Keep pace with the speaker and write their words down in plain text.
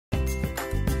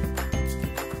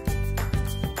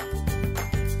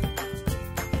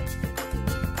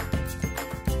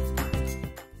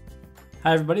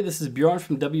Hi everybody, this is Bjorn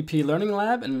from WP Learning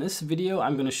Lab, and in this video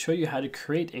I'm going to show you how to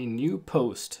create a new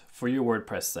post for your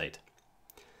WordPress site.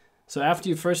 So after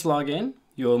you first log in,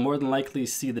 you'll more than likely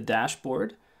see the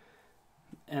dashboard,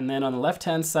 and then on the left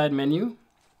hand side menu,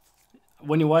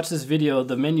 when you watch this video,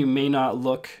 the menu may not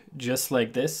look just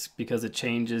like this because it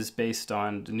changes based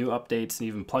on the new updates and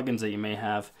even plugins that you may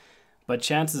have, but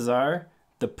chances are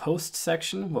the post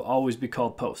section will always be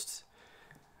called posts.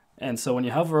 And so when you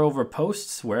hover over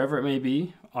posts, wherever it may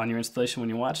be on your installation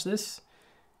when you watch this,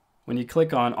 when you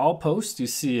click on all posts, you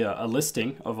see a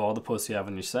listing of all the posts you have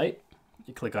on your site.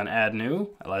 You click on add new,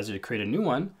 allows you to create a new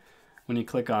one. When you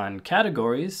click on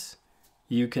categories,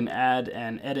 you can add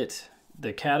and edit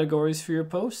the categories for your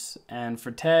posts. And for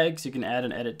tags, you can add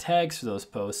and edit tags for those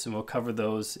posts, and we'll cover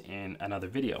those in another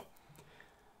video.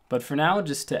 But for now,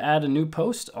 just to add a new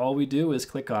post, all we do is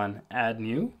click on add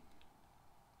new.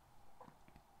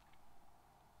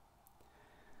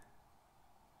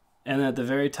 And at the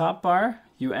very top bar,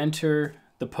 you enter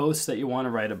the post that you want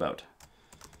to write about.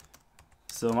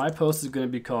 So my post is going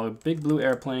to be called Big Blue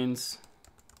Airplanes.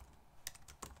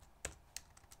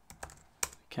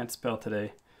 Can't spell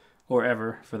today, or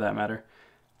ever for that matter.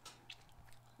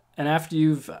 And after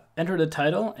you've entered a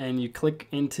title and you click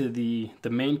into the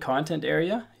main content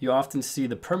area, you often see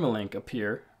the permalink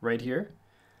appear right here.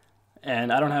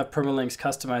 And I don't have permalinks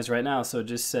customized right now, so it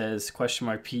just says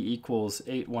 $P equals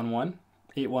 811.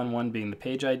 811 being the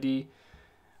page ID.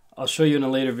 I'll show you in a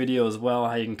later video as well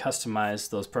how you can customize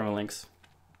those permalinks.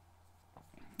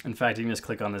 In fact, you can just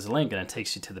click on this link and it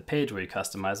takes you to the page where you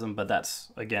customize them, but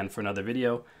that's again for another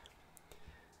video.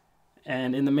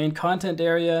 And in the main content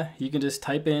area, you can just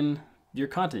type in your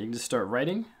content. You can just start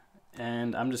writing,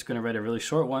 and I'm just going to write a really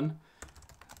short one.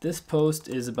 This post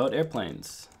is about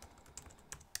airplanes.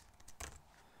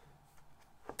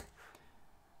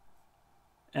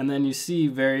 And then you see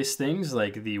various things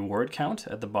like the word count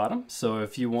at the bottom. So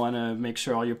if you want to make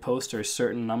sure all your posts are a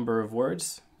certain number of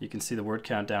words, you can see the word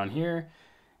count down here.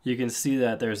 You can see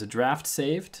that there's a draft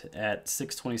saved at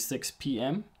 6:26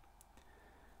 p.m.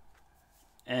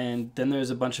 And then there's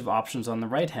a bunch of options on the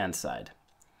right-hand side.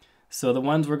 So the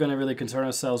ones we're going to really concern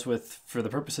ourselves with for the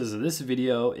purposes of this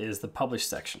video is the publish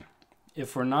section.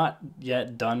 If we're not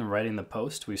yet done writing the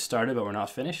post, we've started but we're not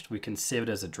finished, we can save it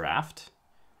as a draft.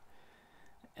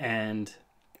 And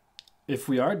if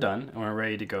we are done and we're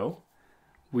ready to go,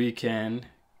 we can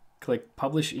click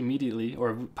publish immediately,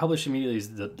 or publish immediately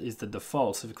is the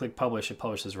default. So if you click publish, it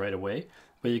publishes right away.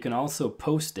 But you can also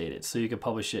post date it. So you can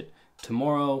publish it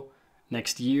tomorrow,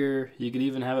 next year. You could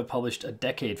even have it published a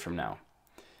decade from now.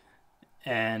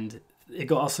 And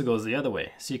it also goes the other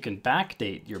way. So you can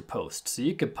backdate your post. So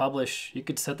you could publish, you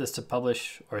could set this to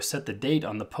publish or set the date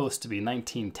on the post to be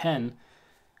 1910.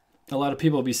 A lot of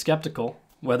people will be skeptical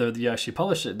whether you actually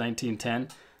publish it in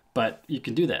 1910, but you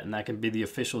can do that, and that can be the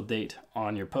official date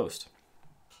on your post.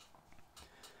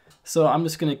 So I'm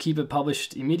just going to keep it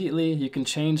published immediately. You can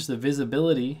change the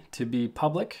visibility to be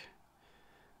public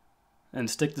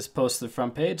and stick this post to the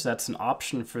front page. That's an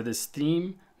option for this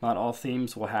theme. Not all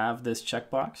themes will have this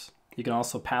checkbox. You can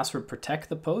also password protect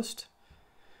the post,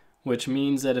 which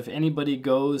means that if anybody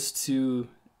goes to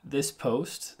this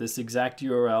post, this exact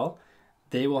URL,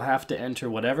 they will have to enter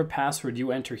whatever password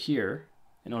you enter here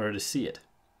in order to see it.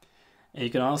 And you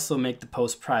can also make the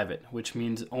post private, which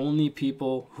means only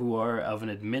people who are of an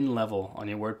admin level on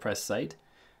your WordPress site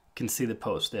can see the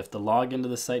post. They have to log into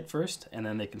the site first, and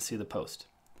then they can see the post.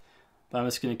 But I'm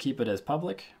just going to keep it as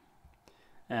public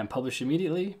and publish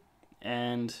immediately.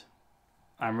 And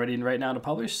I'm ready right now to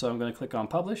publish, so I'm going to click on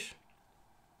publish.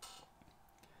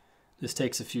 This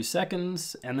takes a few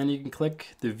seconds, and then you can click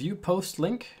the view post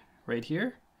link right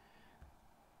here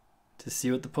to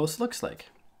see what the post looks like.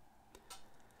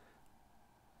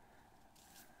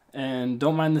 And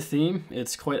don't mind the theme,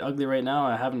 it's quite ugly right now.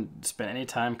 I haven't spent any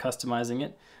time customizing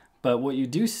it, but what you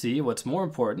do see, what's more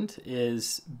important,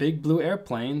 is Big Blue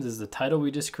Airplanes is the title we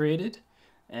just created,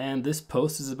 and this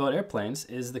post is about airplanes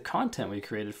is the content we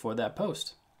created for that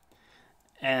post.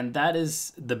 And that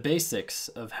is the basics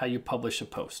of how you publish a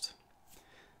post.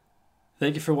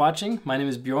 Thank you for watching. My name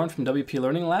is Bjorn from WP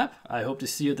Learning Lab. I hope to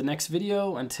see you at the next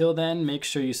video. Until then, make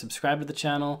sure you subscribe to the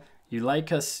channel, you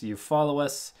like us, you follow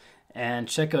us, and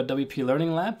check out WP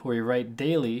Learning Lab, where we write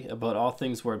daily about all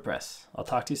things WordPress. I'll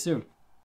talk to you soon.